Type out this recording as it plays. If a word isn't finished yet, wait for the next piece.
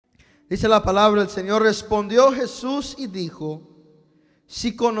Dice la palabra del Señor: respondió Jesús y dijo: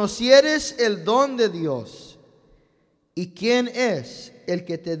 si conocieres el don de Dios y quién es el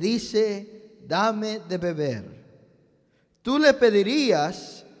que te dice, dame de beber, tú le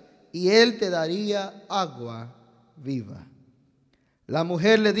pedirías y él te daría agua viva. La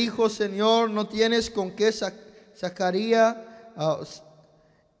mujer le dijo: Señor, no tienes con qué sacar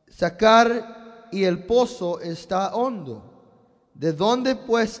y el pozo está hondo. ¿De dónde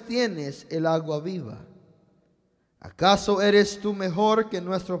pues tienes el agua viva? ¿Acaso eres tú mejor que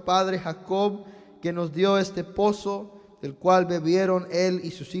nuestro padre Jacob, que nos dio este pozo, del cual bebieron él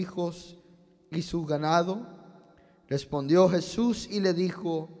y sus hijos y su ganado? Respondió Jesús y le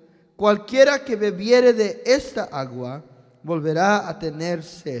dijo: cualquiera que bebiere de esta agua volverá a tener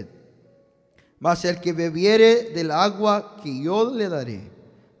sed. Mas el que bebiere del agua que yo le daré,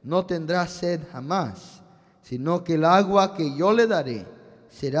 no tendrá sed jamás, sino que el agua que yo le daré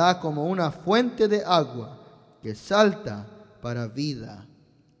será como una fuente de agua que salta para vida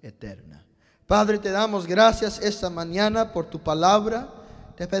eterna. Padre, te damos gracias esta mañana por tu palabra.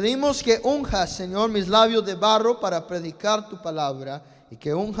 Te pedimos que unjas, Señor, mis labios de barro para predicar tu palabra, y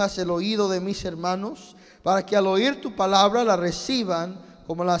que unjas el oído de mis hermanos, para que al oír tu palabra la reciban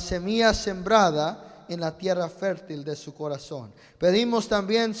como la semilla sembrada en la tierra fértil de su corazón. Pedimos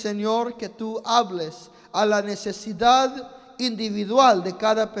también, Señor, que tú hables a la necesidad individual de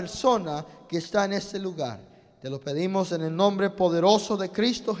cada persona que está en este lugar. Te lo pedimos en el nombre poderoso de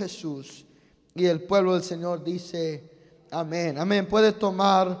Cristo Jesús. Y el pueblo del Señor dice: amén. Amén. Puede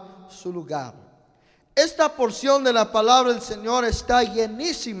tomar su lugar. Esta porción de la palabra del Señor está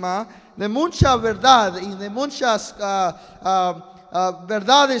llenísima de mucha verdad y de muchas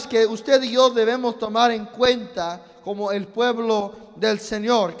verdades que usted y yo debemos tomar en cuenta como el pueblo del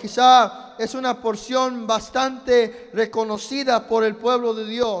Señor. Quizá es una porción bastante reconocida por el pueblo de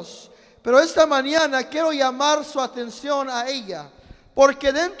Dios, pero esta mañana quiero llamar su atención a ella,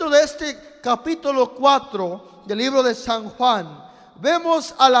 porque dentro de este capítulo 4 del libro de San Juan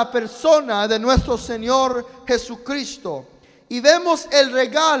vemos a la persona de nuestro Señor Jesucristo y vemos el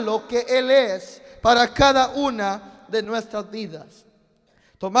regalo que Él es para cada una de nuestras vidas.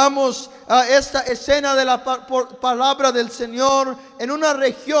 Tomamos esta escena de la palabra del Señor en una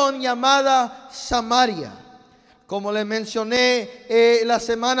región llamada Samaria. Como le mencioné la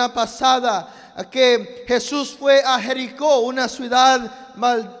semana pasada, que Jesús fue a Jericó, una ciudad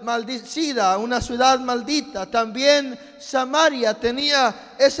maldecida, una ciudad maldita. También Samaria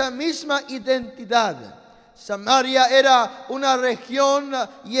tenía esa misma identidad. Samaria era una región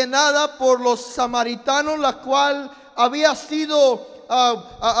llenada por los samaritanos, la cual habían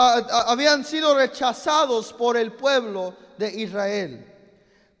sido rechazados por el pueblo de Israel.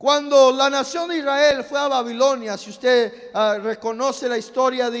 Cuando la nación de Israel fue a Babilonia, si usted reconoce la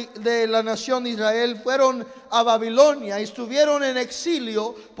historia de la nación de Israel, fueron a Babilonia y estuvieron en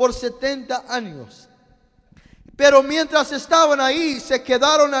exilio por 70 años. Pero mientras estaban ahí, se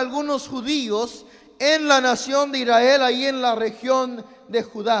quedaron algunos judíos en la nación de Israel, ahí en la región de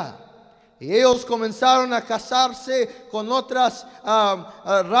Judá. Y ellos comenzaron a casarse con otras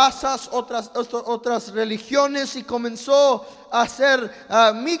razas, otras religiones, y comenzó a ser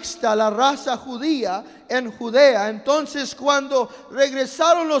mixta la raza judía en Judea. Entonces, cuando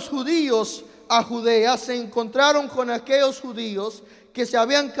regresaron los judíos a Judea, se encontraron con aquellos judíos que se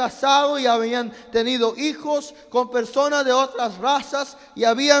habían casado y habían tenido hijos con personas de otras razas y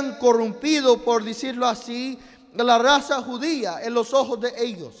habían corrompido, por decirlo así, la raza judía en los ojos de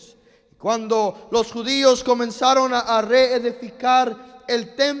ellos. Cuando los judíos comenzaron a reedificar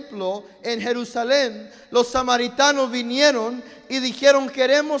el templo en Jerusalén, los samaritanos vinieron y dijeron: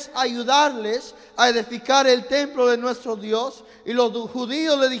 queremos ayudarles a edificar el templo de nuestro Dios. Y los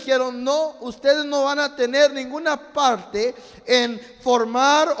judíos le dijeron: no, ustedes no van a tener ninguna parte en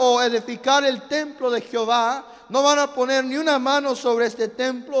formar o edificar el templo de Jehová. No van a poner ni una mano sobre este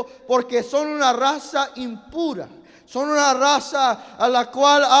templo, porque son una raza impura. Son una raza a la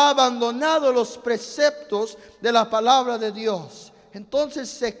cual ha abandonado los preceptos de la palabra de Dios. Entonces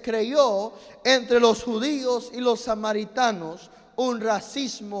se creó entre los judíos y los samaritanos un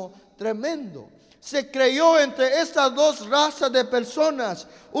racismo tremendo. Se creó entre estas dos razas de personas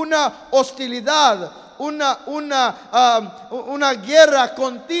una hostilidad, una guerra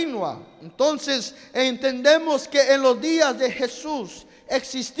continua. Entonces entendemos que en los días de Jesús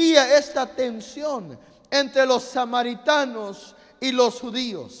existía esta tensión entre los samaritanos y los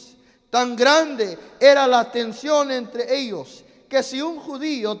judíos. Tan grande era la tensión entre ellos, que si un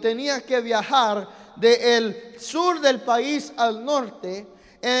judío tenía que viajar del sur del país al norte,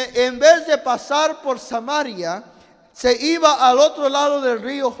 en vez de pasar por Samaria, se iba al otro lado del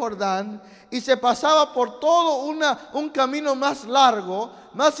río Jordán y se pasaba por todo un camino más largo,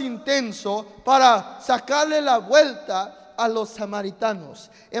 más intenso, para sacarle la vuelta a los samaritanos.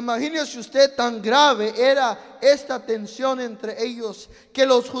 Imagínese usted tan grave era esta tensión entre ellos, que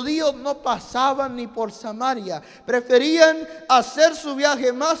los judíos no pasaban ni por Samaria. Preferían hacer su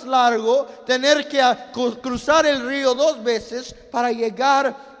viaje más largo, tener que cruzar el río 2 veces para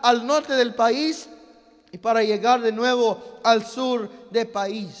llegar al norte del país y para llegar de nuevo al sur del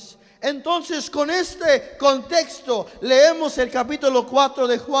país. Entonces, con este contexto, leemos el capítulo 4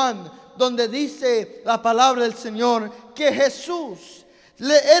 de Juan, donde dice la palabra del Señor que Jesús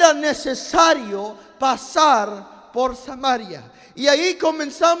le era necesario pasar por Samaria. Y ahí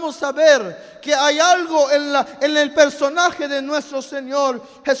comenzamos a ver que hay algo en el personaje de nuestro Señor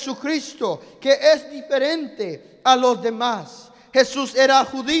Jesucristo que es diferente a los demás. Jesús era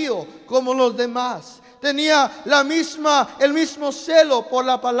judío como los demás. Tenía el mismo celo por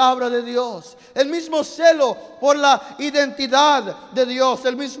la palabra de Dios, el mismo celo por la identidad de Dios,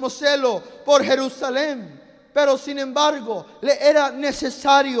 el mismo celo por Jerusalén. Pero sin embargo, le era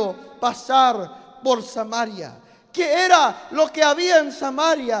necesario pasar por Samaria. ¿Qué era lo que había en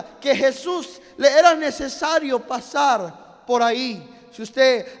Samaria que Jesús le era necesario pasar por ahí? Si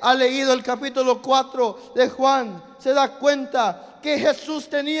usted ha leído el capítulo 4 de Juan, se da cuenta que Jesús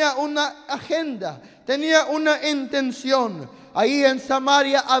tenía una agenda, tenía una intención. Ahí en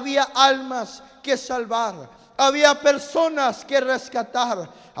Samaria había almas que salvar, había personas que rescatar,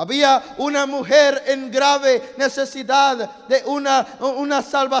 había una mujer en grave necesidad de una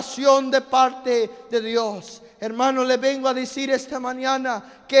salvación de parte de Dios. Hermano, le vengo a decir esta mañana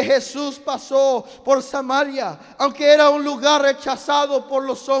que Jesús pasó por Samaria. Aunque era un lugar rechazado por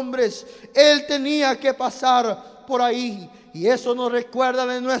los hombres, Él tenía que pasar por ahí. Y eso nos recuerda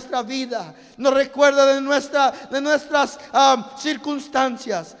de nuestra vida, nos recuerda de nuestras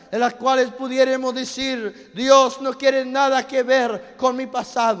circunstancias, en las cuales pudiéramos decir: Dios no quiere nada que ver con mi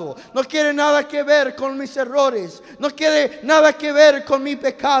pasado, no quiere nada que ver con mis errores, no quiere nada que ver con mi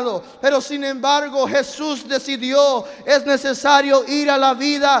pecado. Pero sin embargo Jesús decidió: es necesario ir a la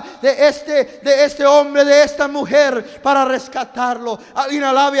vida de este hombre, de esta mujer, para rescatarlo. Alguien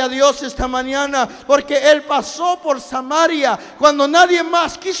alabe a Dios esta mañana, porque Él pasó por Samaria cuando nadie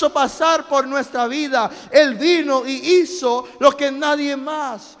más quiso pasar por nuestra vida. Él vino y hizo lo que nadie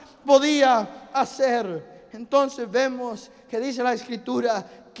más podía hacer. Entonces vemos que dice la Escritura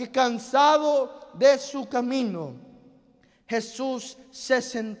que cansado de su camino, Jesús se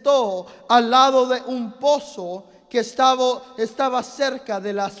sentó al lado de un pozo que estaba cerca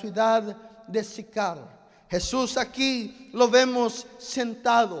de la ciudad de Sicar. Jesús aquí lo vemos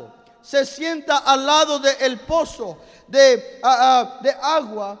sentado. Se sienta al lado del pozo de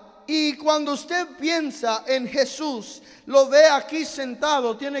agua. Y cuando usted piensa en Jesús, lo ve aquí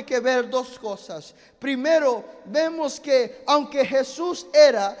sentado, tiene que ver dos cosas. Primero, vemos que aunque Jesús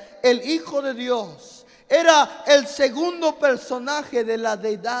era el Hijo de Dios, era el segundo personaje de la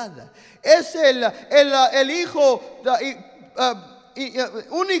deidad. Es el Hijo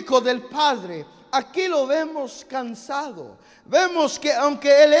único del Padre. Aquí lo vemos cansado. Vemos que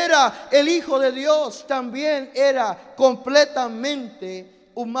aunque Él era el Hijo de Dios, también era completamente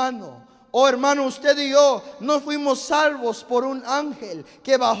humano. Oh hermano, usted y yo no fuimos salvos por un ángel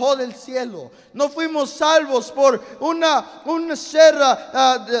que bajó del cielo. No fuimos salvos por un ser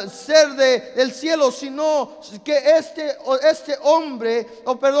del cielo, sino que este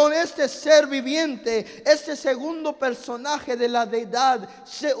ser viviente, este segundo personaje de la deidad,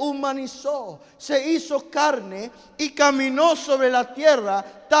 se humanizó, se hizo carne y caminó sobre la tierra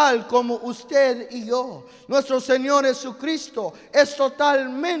tal como usted y yo. Nuestro Señor Jesucristo es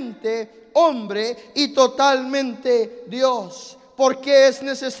totalmente hombre y totalmente Dios. ¿Por qué es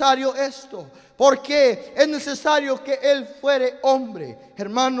necesario esto? Porque es necesario que Él fuere hombre.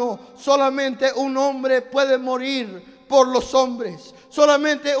 Hermano, solamente un hombre puede morir por los hombres.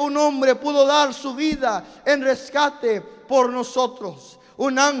 Solamente un hombre pudo dar su vida en rescate por nosotros.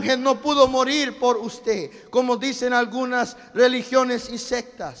 Un ángel no pudo morir por usted, como dicen algunas religiones y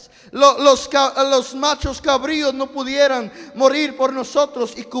sectas. Los machos cabríos no pudieran morir por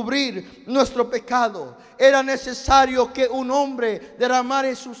nosotros y cubrir nuestro pecado. Era necesario que un hombre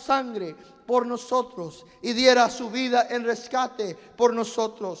derramara su sangre por nosotros y diera su vida en rescate por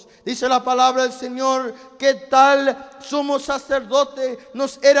nosotros. Dice la palabra del Señor que tal sumo sacerdote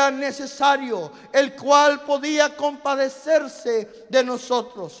nos era necesario, el cual podía compadecerse de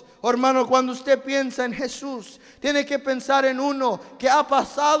nosotros. Oh, hermano, cuando usted piensa en Jesús, tiene que pensar en uno que ha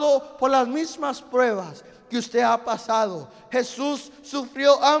pasado por las mismas pruebas, que usted ha pasado. Jesús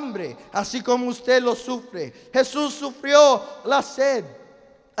sufrió hambre, así como usted lo sufre. Jesús sufrió la sed,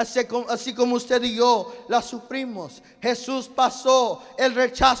 así como usted y yo la sufrimos. Jesús pasó el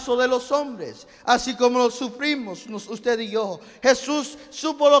rechazo de los hombres, así como lo sufrimos usted y yo. Jesús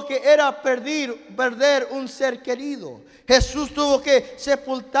supo lo que era perder un ser querido. Jesús tuvo que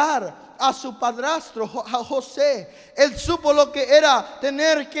sepultar a su padrastro, a José. Él supo lo que era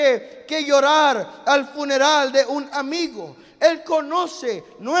tener que llorar al funeral de un amigo. Él conoce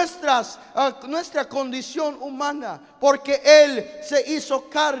nuestra condición humana, porque Él se hizo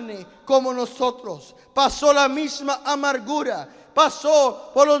carne como nosotros. Pasó la misma amargura,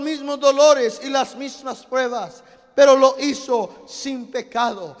 pasó por los mismos dolores y las mismas pruebas, pero lo hizo sin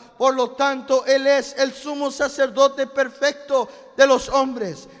pecado. Por lo tanto, Él es el sumo sacerdote perfecto de los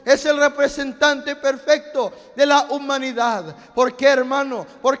hombres. Es el representante perfecto de la humanidad. ¿Por qué, hermano?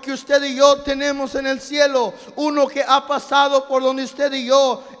 Porque usted y yo tenemos en el cielo uno que ha pasado por donde usted y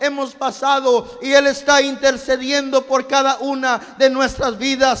yo hemos pasado, y Él está intercediendo por cada una de nuestras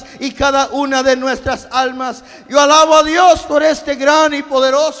vidas y cada una de nuestras almas. Yo alabo a Dios por este gran y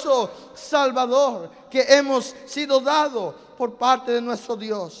poderoso Salvador que hemos sido dado por parte de nuestro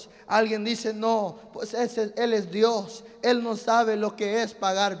Dios. Alguien dice: no, pues Él es Dios, Él no sabe lo que es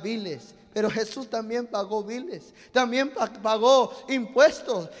pagar biles. Pero Jesús también pagó biles, también pagó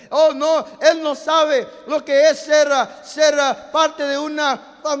impuestos. Oh no, Él no sabe lo que es ser parte de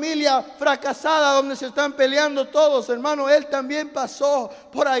una familia fracasada donde se están peleando todos, hermano. Él también pasó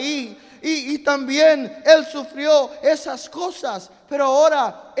por ahí y también Él sufrió esas cosas. Pero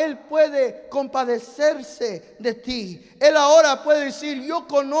ahora Él puede compadecerse de ti. Él ahora puede decir: yo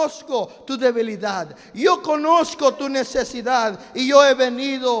conozco tu debilidad, yo conozco tu necesidad, y yo he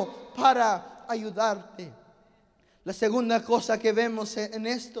venido para ayudarte. La segunda cosa que vemos en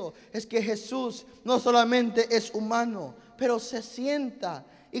esto es que Jesús no solamente es humano, pero se sienta.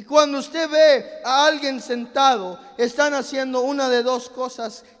 Y cuando usted ve a alguien sentado, están haciendo una de dos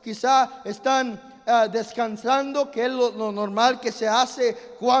cosas. Quizá están descansando, que es lo normal que se hace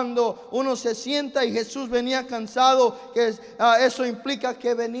cuando uno se sienta, y Jesús venía cansado, que eso implica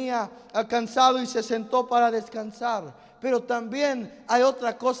que venía cansado y se sentó para descansar. Pero también hay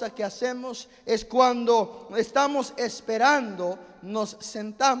otra cosa que hacemos, es cuando estamos esperando, nos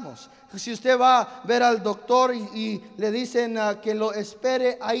sentamos. Si usted va a ver al doctor y le dicen que lo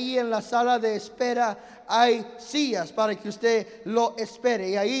espere, ahí en la sala de espera hay sillas para que usted lo espere,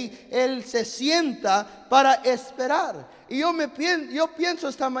 y ahí él se sienta para esperar. Y yo pienso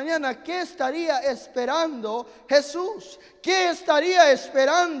esta mañana: ¿qué estaría esperando Jesús? ¿Qué estaría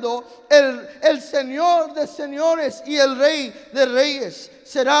esperando el Señor de señores y el Rey de reyes?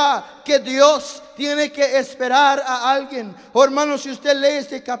 ¿Será que Dios tiene que esperar a alguien? Oh, hermano, si usted lee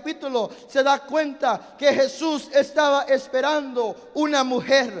este capítulo, se da cuenta que Jesús estaba esperando una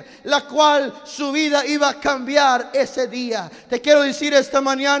mujer, la cual su vida iba a cambiar ese día. Te quiero decir esta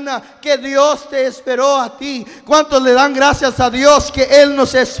mañana que Dios te esperó a ti. ¿Cuántos le dan gracias a Dios que Él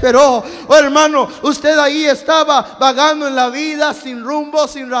nos esperó? Oh, hermano, usted ahí estaba vagando en la vida sin rumbo,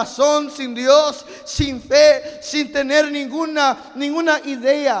 sin razón, sin Dios, sin fe, sin tener ninguna idea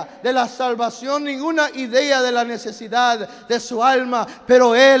de la salvación, ninguna idea de la necesidad de su alma.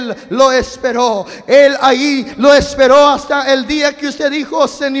 Pero Él lo esperó. Él ahí lo esperó hasta el día que usted dijo: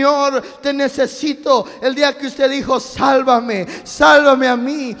 Señor, te necesito. El día que usted dijo: sálvame, sálvame a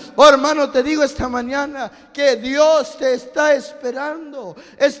mí. Oh, hermano, te digo esta mañana que Dios te está esperando.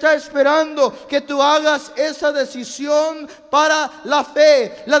 Está esperando que tú hagas esa decisión para la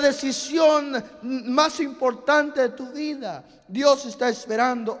fe, la decisión más importante de tu vida. Dios está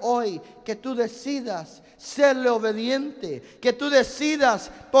esperando hoy que tú decidas serle obediente, que tú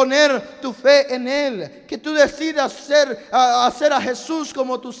decidas poner tu fe en Él, que tú decidas hacer a Jesús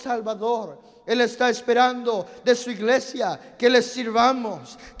como tu Salvador. Él está esperando de su iglesia que le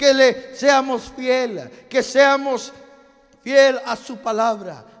sirvamos, que le seamos fiel, que seamos fiel a su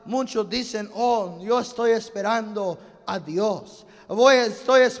palabra. Muchos dicen: oh, yo estoy esperando a Dios.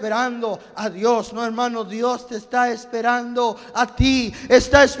 Estoy esperando a Dios. No, hermano, Dios te está esperando a ti.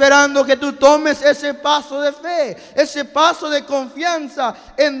 Está esperando que tú tomes ese paso de fe, ese paso de confianza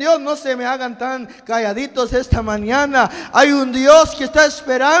en Dios. No se me hagan tan calladitos esta mañana. Hay un Dios que está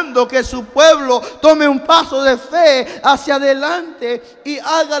esperando que su pueblo tome un paso de fe hacia adelante y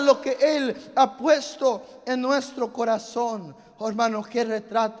haga lo que Él ha puesto en nuestro corazón. Oh, hermano, qué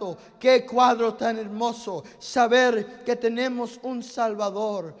retrato, qué cuadro tan hermoso, saber que tenemos un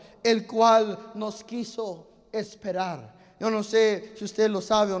Salvador, el cual nos quiso esperar. Yo no sé si usted lo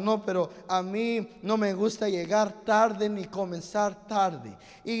sabe o no, pero a mí no me gusta llegar tarde ni comenzar tarde.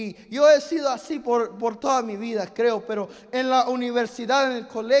 Y yo he sido así por toda mi vida, creo. Pero en la universidad, en el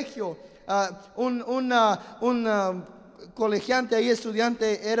colegio, un colegiante ahí,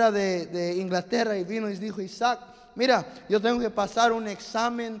 estudiante, era de Inglaterra y vino y dijo: Isaac, mira, yo tengo que pasar un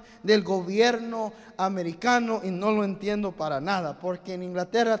examen del gobierno americano y no lo entiendo para nada, porque en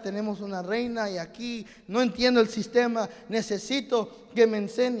Inglaterra tenemos una reina y aquí no entiendo el sistema, necesito que me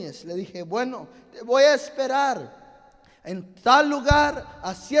enseñes. Le dije: bueno, te voy a esperar en tal lugar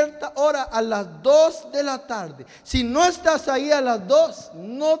a cierta hora a las 2 de la tarde. Si no estás ahí a las 2,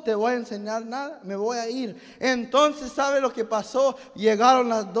 no te voy a enseñar nada, me voy a ir. Entonces, ¿sabe lo que pasó? Llegaron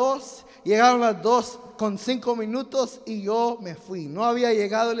las 2 con 5 minutos y yo me fui. No había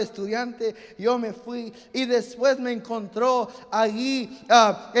llegado el estudiante, yo me fui. Y después me encontró allí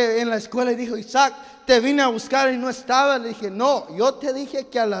en la escuela y dijo: Isaac, te vine a buscar y no estaba. Le dije: no, yo te dije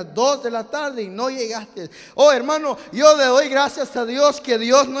que a las 2 de la tarde y no llegaste. Oh, hermano, yo le doy gracias a Dios que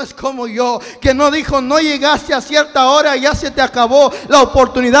Dios no es como yo, que no dijo: no llegaste a cierta hora y ya se te acabó la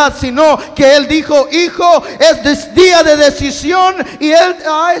oportunidad, sino que Él dijo: hijo, es día de decisión y Él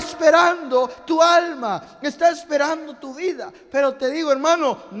está esperando tu alma, está esperando tu vida. Pero te digo,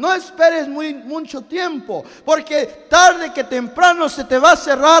 hermano, no esperes mucho tiempo, porque tarde que temprano se te va a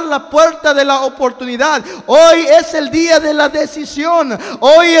cerrar la puerta de la oportunidad. Hoy es el día de la decisión.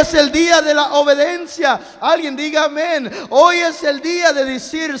 Hoy es el día de la obediencia. Alguien diga amén. Hoy es el día de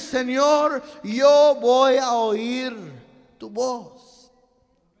decir: Señor, yo voy a oír tu voz.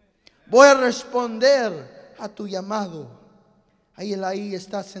 Voy a responder a tu llamado. Él ahí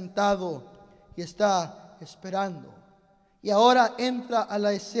está sentado y está esperando. Y ahora entra a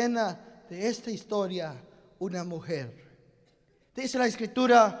la escena de esta historia una mujer. Dice la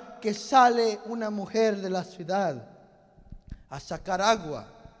escritura que sale una mujer de la ciudad a sacar agua.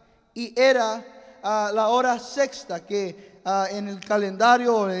 Y era la hora sexta, que en el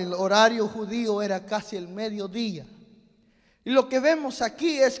calendario, el horario judío, era casi el mediodía. Y lo que vemos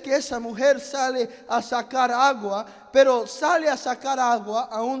aquí es que esa mujer sale a sacar agua, pero sale a sacar agua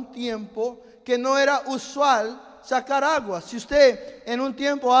a un tiempo que no era usual sacar agua. Si usted en un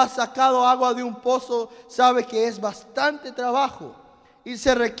tiempo ha sacado agua de un pozo, sabe que es bastante trabajo y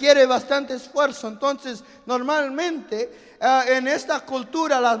se requiere bastante esfuerzo. Entonces, normalmente en esta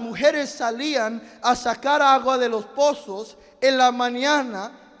cultura las mujeres salían a sacar agua de los pozos en la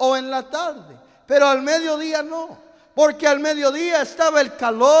mañana o en la tarde, pero al mediodía no, porque al mediodía estaba el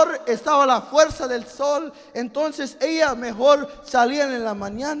calor, estaba la fuerza del sol. Entonces ellas mejor salían en la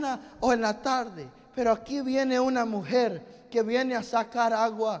mañana o en la tarde. Pero aquí viene una mujer que viene a sacar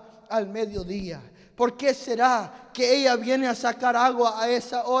agua al mediodía. ¿Por qué será que ella viene a sacar agua a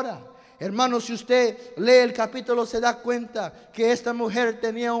esa hora? Hermano, si usted lee el capítulo, se da cuenta que esta mujer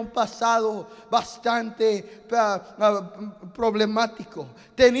tenía un pasado bastante problemático.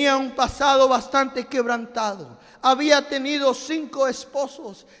 Tenía un pasado bastante quebrantado. Había tenido 5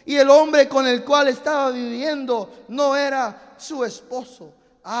 esposos y el hombre con el cual estaba viviendo no era su esposo.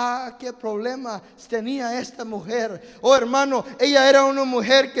 Qué problema tenía esta mujer. Oh, hermano, ella era una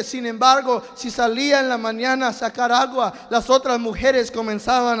mujer que, sin embargo, si salía en la mañana a sacar agua, las otras mujeres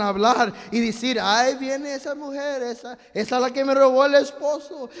comenzaban a hablar y decir: ay, viene esa mujer, esa es la que me robó el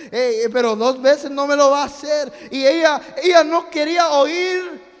esposo, pero 2 veces no me lo va a hacer. Y ella no quería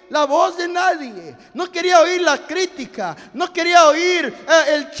oír la voz de nadie, no quería oír la crítica, no quería oír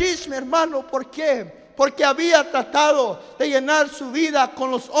el chisme, hermano. ¿Por qué? Porque había tratado de llenar su vida con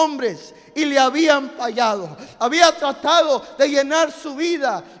los hombres y le habían fallado. Había tratado de llenar su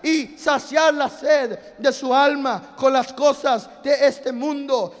vida y saciar la sed de su alma con las cosas de este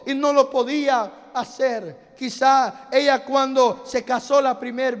mundo y no lo podía hacer. Quizá ella, cuando se casó la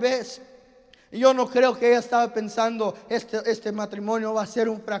primera vez, yo no creo que ella estaba pensando: este matrimonio va a ser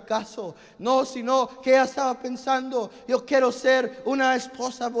un fracaso. No, sino que ella estaba pensando: yo quiero ser una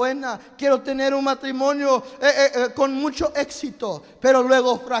esposa buena, quiero tener un matrimonio con mucho éxito. Pero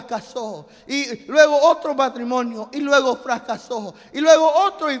luego fracasó, y luego otro matrimonio, y luego fracasó, y luego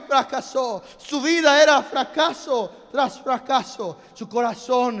otro y fracasó. Su vida era fracaso tras fracaso. Su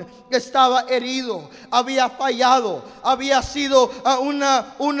corazón estaba herido, había fallado, había sido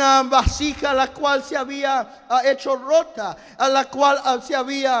una vasija a la cual se había hecho rota, a la cual se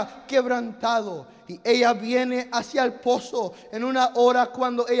había quebrantado. Y ella viene hacia el pozo en una hora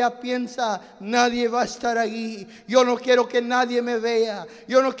cuando ella piensa: nadie va a estar allí, yo no quiero que nadie me vea,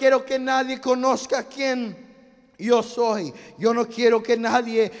 yo no quiero que nadie conozca quién yo soy. Yo no quiero que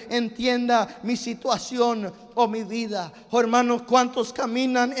nadie entienda mi situación o mi vida. Oh, hermanos, ¿cuántos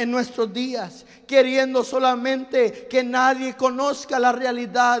caminan en nuestros días queriendo solamente que nadie conozca la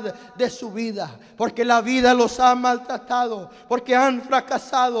realidad de su vida? Porque la vida los ha maltratado, porque han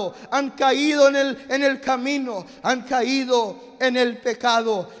fracasado, han caído en el camino, han caído en el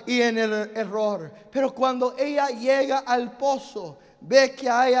pecado y en el error. Pero cuando ella llega al pozo, ve que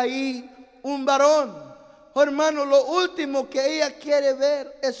hay ahí un varón. Oh, hermano, lo último que ella quiere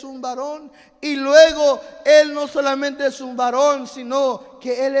ver es un varón. Y luego él no solamente es un varón, sino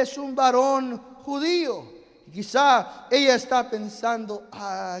que él es un varón judío. Quizá ella está pensando: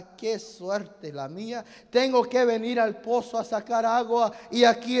 qué suerte la mía. Tengo que venir al pozo a sacar agua y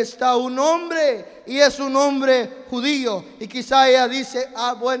aquí está un hombre, y es un hombre judío. Y quizá ella dice: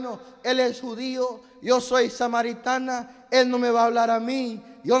 bueno, él es judío, yo soy samaritana, él no me va a hablar a mí,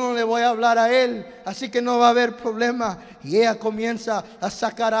 yo no le voy a hablar a él, así que no va a haber problema. Y ella comienza a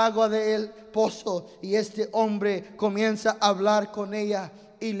sacar agua del pozo, y este hombre comienza a hablar con ella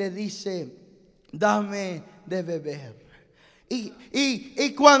y le dice: dame de beber.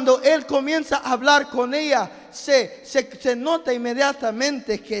 Y cuando él comienza a hablar con ella, se nota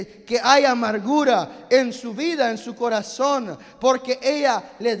inmediatamente que hay amargura en su vida, en su corazón, porque ella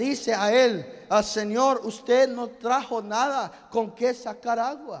le dice a él: Señor, usted no trajo nada con que sacar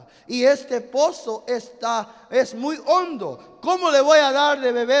agua, y este pozo es muy hondo. ¿Cómo le voy a dar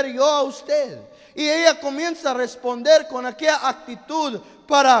de beber yo a usted? Y ella comienza a responder con aquella actitud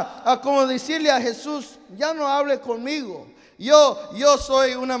para como decirle a Jesús: ya no hable conmigo. Yo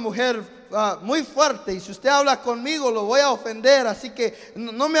soy una mujer muy fuerte, y si usted habla conmigo lo voy a ofender, así que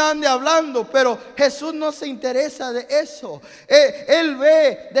no me ande hablando. Pero Jesús no se interesa de eso. Él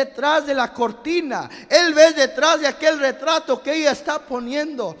ve detrás de la cortina, él ve detrás de aquel retrato que ella está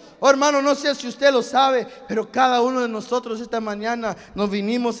poniendo. Oh, hermano, no sé si usted lo sabe, pero cada uno de nosotros esta mañana nos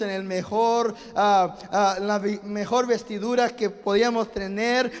vinimos en el mejor la mejor vestidura que podíamos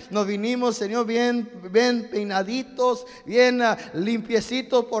tener. Nos vinimos, Señor, bien peinaditos, bien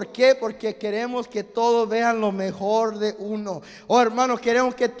limpiecitos. ¿Por qué? Porque queremos que todos vean lo mejor de uno. Oh, hermanos,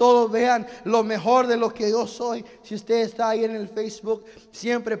 queremos que todos vean lo mejor de lo que yo soy. Si usted está ahí en el Facebook,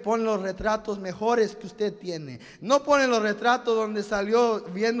 siempre pone los retratos mejores que usted tiene. No pone los retratos donde salió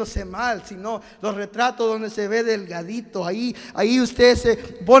viéndose mal, sino los retratos donde se ve delgadito. Ahí usted se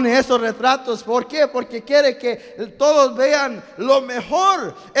pone esos retratos. ¿Por qué? Porque quiere que todos vean lo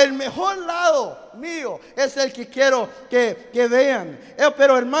mejor. El mejor lado mío es el que quiero que vean.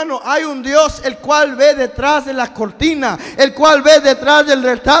 Pero, hermano, hay un Dios el cual ve detrás de la cortina, el cual ve detrás del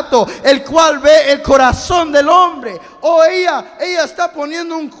retrato, el cual ve el corazón del hombre. Oh, ella está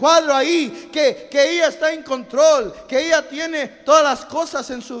poniendo un cuadro ahí que ella está en control, que ella tiene todas las cosas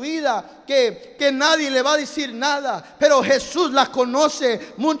en su vida, que nadie le va a decir nada. Pero Jesús la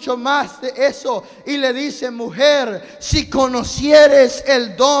conoce mucho más de eso, y le dice: mujer, si conocieres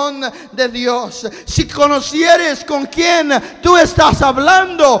el don de Dios, si conocieres con quién tú estás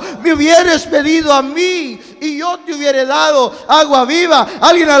hablando, me hubieras pedido a mí y yo te hubiera dado agua viva.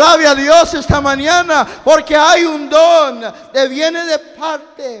 Alguien alabe a Dios esta mañana, porque hay un don que viene de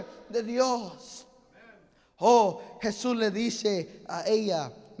parte de Dios. Oh, Jesús le dice a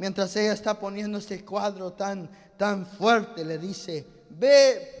ella, mientras ella está poniendo este cuadro tan fuerte, le dice: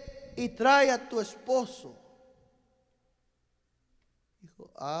 ve y trae a tu esposo.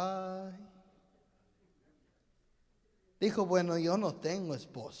 Dijo: bueno, yo no tengo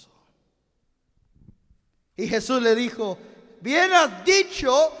esposo. Y Jesús le dijo: bien has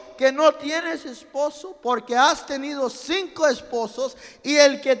dicho que no tienes esposo, porque has tenido 5 esposos y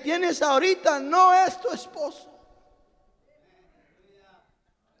el que tienes ahorita no es tu esposo.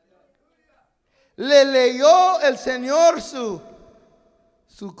 Le leyó el Señor su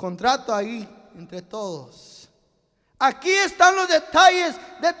contrato ahí entre todos. Aquí están los detalles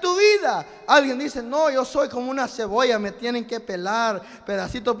de tu vida. Alguien dice: no, yo soy como una cebolla, me tienen que pelar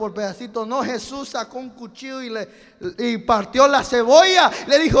pedacito por pedacito. No, Jesús sacó un cuchillo y partió la cebolla.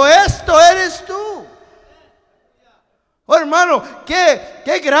 Le dijo: esto eres tú. Oh, hermano,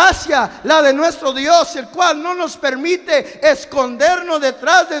 qué gracia la de nuestro Dios, el cual no nos permite escondernos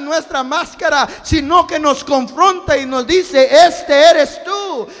detrás de nuestra máscara, sino que nos confronta y nos dice: este eres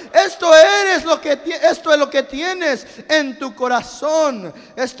tú, esto es lo que tienes en tu corazón,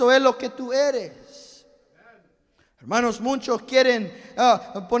 esto es lo que tú eres. Hermanos, muchos quieren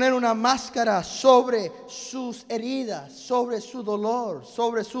poner una máscara sobre sus heridas, sobre su dolor,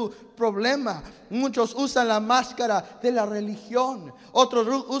 sobre su problema. Muchos usan la máscara de la religión,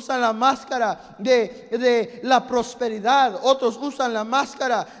 otros usan la máscara de la prosperidad, otros usan la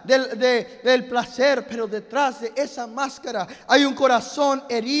máscara del placer, pero detrás de esa máscara hay un corazón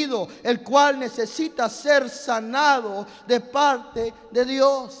herido, el cual necesita ser sanado de parte de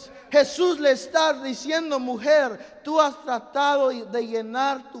Dios. Jesús le está diciendo: mujer, tú has tratado de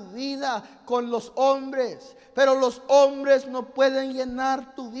llenar tu vida con los hombres, pero los hombres no pueden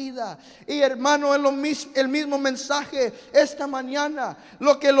llenar tu vida. Y hermano, es el mismo mensaje esta mañana.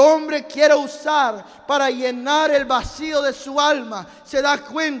 Lo que el hombre quiere usar para llenar el vacío de su alma, se da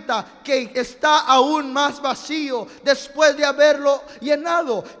cuenta que está aún más vacío después de haberlo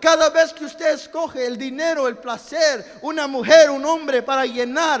llenado. Cada vez que usted escoge el dinero, el placer, una mujer, un hombre para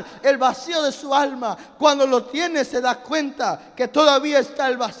llenar el vacío de su alma, cuando lo tiene se da cuenta que todavía está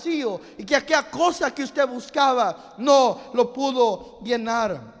el vacío y que aquella cosa que usted buscaba no lo pudo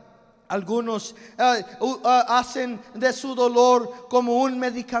llenar. Algunos hacen de su dolor como un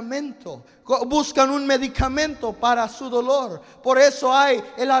medicamento. Buscan un medicamento para su dolor. Por eso hay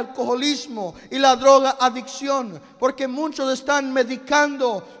el alcoholismo y la droga adicción. Porque muchos están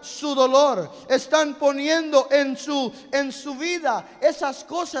medicando su dolor. Están poniendo en su vida esas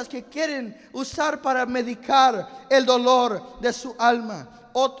cosas que quieren usar para medicar el dolor de su alma.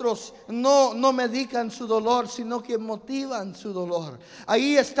 Otros no medican su dolor, sino que motivan su dolor.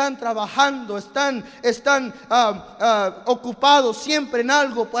 Ahí están trabajando, están ocupados siempre en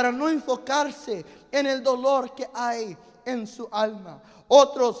algo para no enfocarse en el dolor que hay en su alma.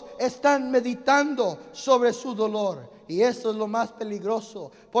 Otros están meditando sobre su dolor. Y eso es lo más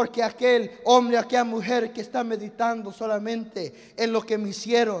peligroso, porque aquel hombre, aquella mujer que está meditando solamente en lo que me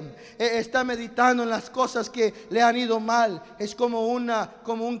hicieron, está meditando en las cosas que le han ido mal, es como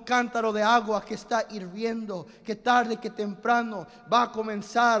un cántaro de agua que está hirviendo, que tarde que temprano va a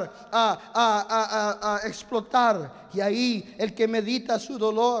comenzar a explotar. Y ahí el que medita su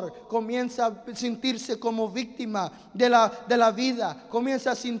dolor comienza a sentirse como víctima de la vida,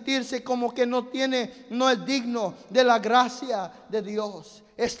 comienza a sentirse como que no es digno de la gracia de Dios.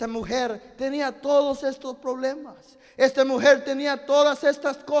 Esta mujer tenía todos estos problemas. Esta mujer tenía todas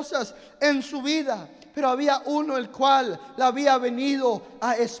estas cosas en su vida. Pero había uno el cual la había venido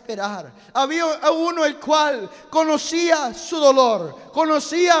a esperar. Había uno el cual conocía su dolor,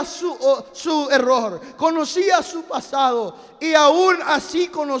 conocía su error, conocía su pasado. Y aún así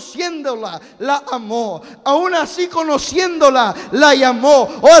conociéndola, la amó. Aún así conociéndola, la llamó.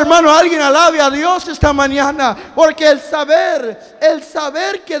 Oh hermano, alguien alabe a Dios esta mañana. Porque el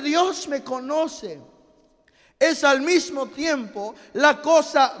saber que Dios me conoce es al mismo tiempo la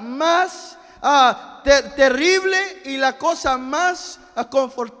cosa más terrible y la cosa más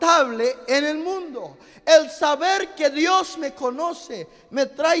confortable en el mundo. El saber que Dios me conoce me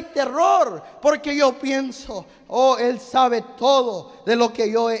trae terror, porque yo pienso: oh, Él sabe todo de lo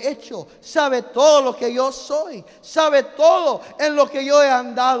que yo he hecho, sabe todo lo que yo soy, sabe todo en lo que yo he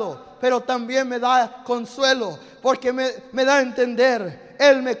andado. Pero también me da consuelo, porque me da a entender: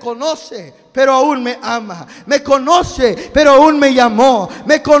 Él me conoce, pero aún me ama. Me conoce, pero aún me llamó.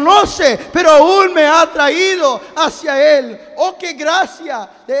 Me conoce, pero aún me ha traído hacia Él. Oh, qué gracia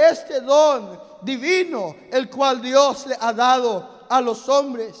de este don divino, el cual Dios le ha dado a los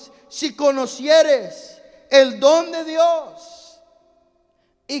hombres. Si conocieres el don de Dios,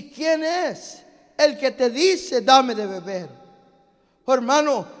 ¿y quién es el que te dice: dame de beber? Oh,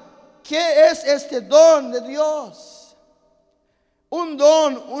 hermano, ¿qué es este don de Dios? Un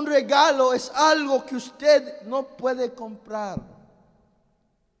don, un regalo, es algo que usted no puede comprar.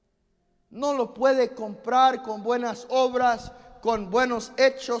 No lo puede comprar con buenas obras, con buenos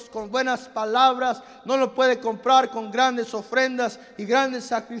hechos, con buenas palabras. No lo puede comprar con grandes ofrendas y grandes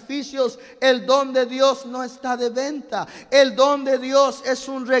sacrificios. El don de Dios no está de venta. El don de Dios es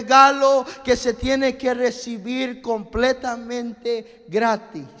un regalo que se tiene que recibir completamente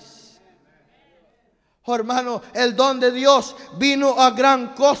gratis. Oh, hermano, el don de Dios vino a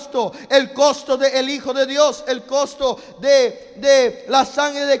gran costo. El costo del Hijo de Dios, el costo de la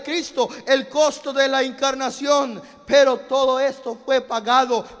sangre de Cristo, el costo de la encarnación. Pero todo esto fue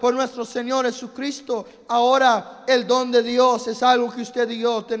pagado por nuestro Señor Jesucristo. Ahora el don de Dios es algo que usted y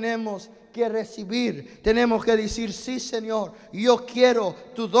yo tenemos que recibir. Tenemos que decir: sí, Señor, yo quiero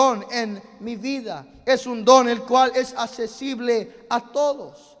tu don en mi vida. Es un don el cual es accesible a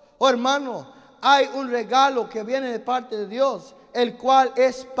todos. Oh, hermano, hay un regalo que viene de parte de Dios, el cual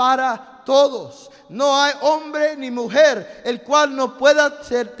es para todos. No hay hombre ni mujer el cual no pueda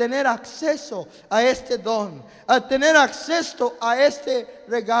tener acceso a este don, a tener acceso a este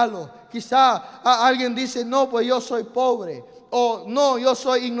regalo. Quizá alguien dice, no, pues yo soy pobre, o no, yo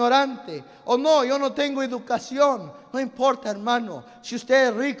soy ignorante, o no, yo no tengo educación. No importa, hermano, si usted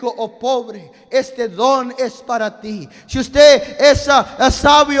es rico o pobre, este don es para ti. Si usted es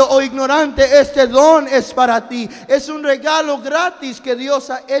sabio o ignorante, este don es para ti. Es un regalo gratis que Dios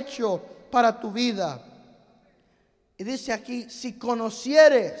ha hecho para tu vida. Y dice aquí, si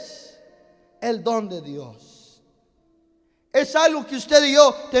conocieres el don de Dios. Es algo que usted y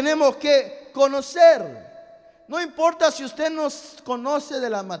yo tenemos que conocer. No importa si usted no conoce de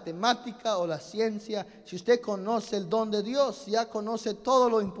la matemática o la ciencia, si usted conoce el don de Dios, ya conoce todo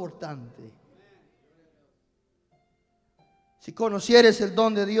lo importante. Si conocieres el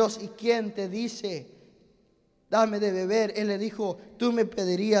don de Dios, y quien te dice, dame de beber, Él le dijo, tú me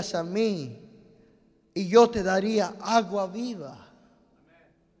pedirías a mí y yo te daría agua viva.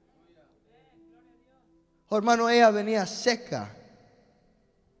 Oh, hermano, ella venía seca,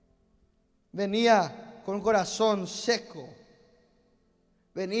 venía con un corazón seco,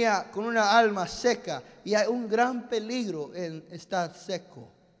 venía con una alma seca, y hay un gran peligro en estar seco.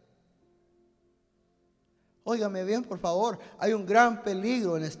 Óigame bien, por favor, hay un gran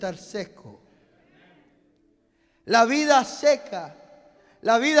peligro en estar seco. La vida seca,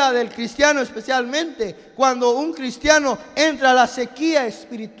 la vida del cristiano especialmente, cuando un cristiano entra a la sequía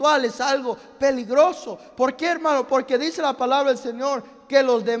espiritual, es algo peligroso. ¿Por qué, hermano? Porque dice la palabra del Señor que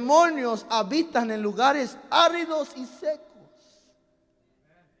los demonios habitan en lugares áridos y secos.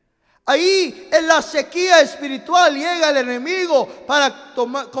 Ahí en la sequía espiritual llega el enemigo para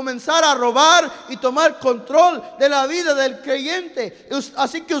comenzar a robar y tomar control de la vida del creyente.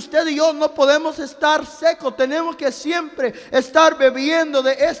 Así que usted y yo no podemos estar secos. Tenemos que siempre estar bebiendo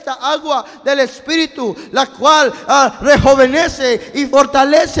de esta agua del Espíritu, la cual rejuvenece y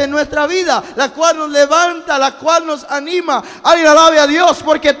fortalece nuestra vida, la cual nos levanta, la cual nos anima. Alguien alabe a Dios,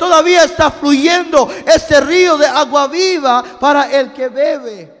 porque todavía está fluyendo este río de agua viva para el que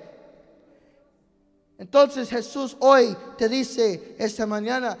bebe. Entonces Jesús hoy te dice esta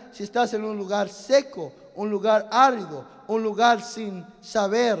mañana, si estás en un lugar seco, un lugar árido, un lugar sin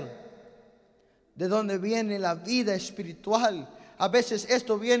saber de dónde viene la vida espiritual. A veces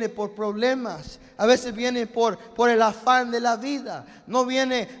esto viene por problemas, a veces viene por el afán de la vida. No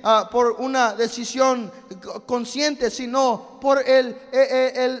viene por una decisión consciente, sino por el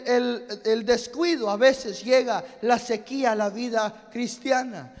descuido. A veces llega la sequía a la vida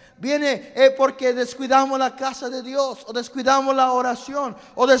cristiana. Viene porque descuidamos la casa de Dios, o descuidamos la oración,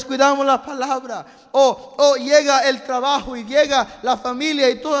 o descuidamos la palabra, o llega el trabajo y llega la familia,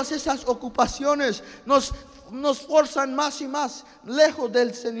 y todas esas ocupaciones nos forzan más y más lejos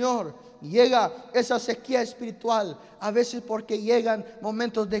del Señor. Llega esa sequía espiritual, a veces porque llegan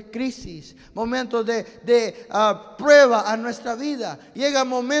momentos de crisis, momentos de prueba a nuestra vida. Llegan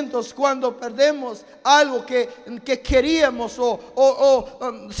momentos cuando perdemos algo que queríamos,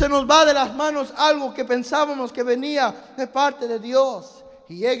 o se nos va de las manos algo que pensábamos que venía de parte de Dios.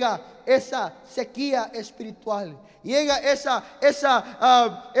 Y llega esa sequía espiritual. Llega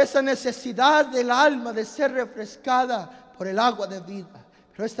esa necesidad del alma de ser refrescada por el agua de vida.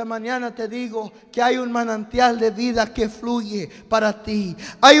 Pero esta mañana te digo que hay un manantial de vida que fluye para ti.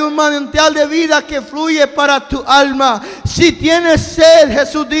 Hay un manantial de vida que fluye para tu alma. Si tienes sed,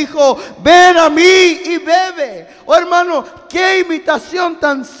 Jesús dijo, ven a mí y bebe. Oh, hermano, qué invitación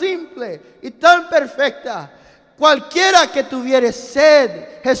tan simple y tan perfecta. Cualquiera que tuviere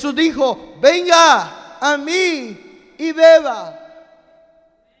sed, Jesús dijo, venga a mí y beba.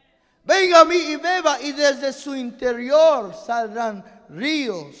 Venga a mí y beba, y desde su interior saldrán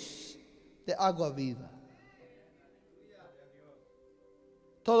ríos de agua viva.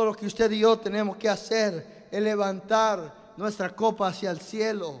 Todo lo que usted y yo tenemos que hacer es levantar nuestra copa hacia el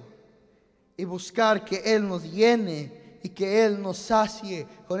cielo y buscar que Él nos llene y que Él nos sacie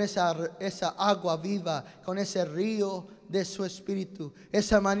con esa agua viva, con ese río de su Espíritu.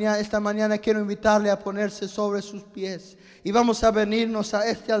 Esta mañana quiero invitarle a ponerse sobre sus pies y vamos a venirnos a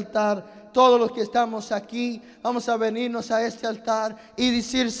este altar. Todos los que estamos aquí, vamos a venirnos a este altar y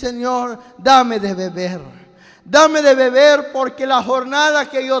decir, Señor, dame de beber. Dame de beber, porque la jornada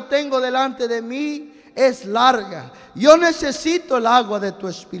que yo tengo delante de mí es larga. Yo necesito el agua de tu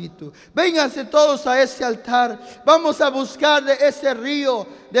Espíritu. Vénganse todos a este altar. Vamos a buscar de ese río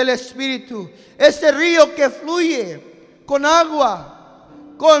del Espíritu. Ese río que fluye con agua,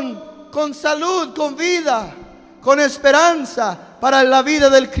 con salud, con vida, con esperanza para la vida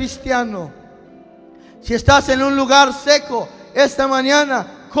del cristiano. Si estás en un lugar seco esta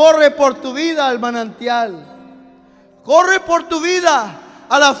mañana, Corre por tu vida al manantial. Corre por tu vida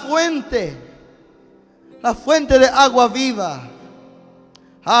a la fuente de agua viva.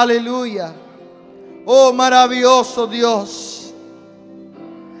 Aleluya. Oh, maravilloso Dios.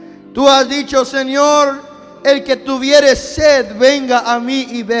 Tú has dicho, Señor, el que tuviere sed, venga a mí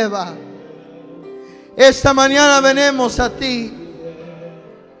y beba. Esta mañana venimos a ti.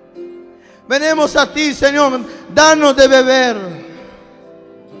 Venimos a ti, Señor. Danos de beber.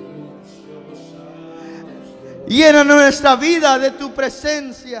 Llena nuestra vida de tu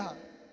presencia.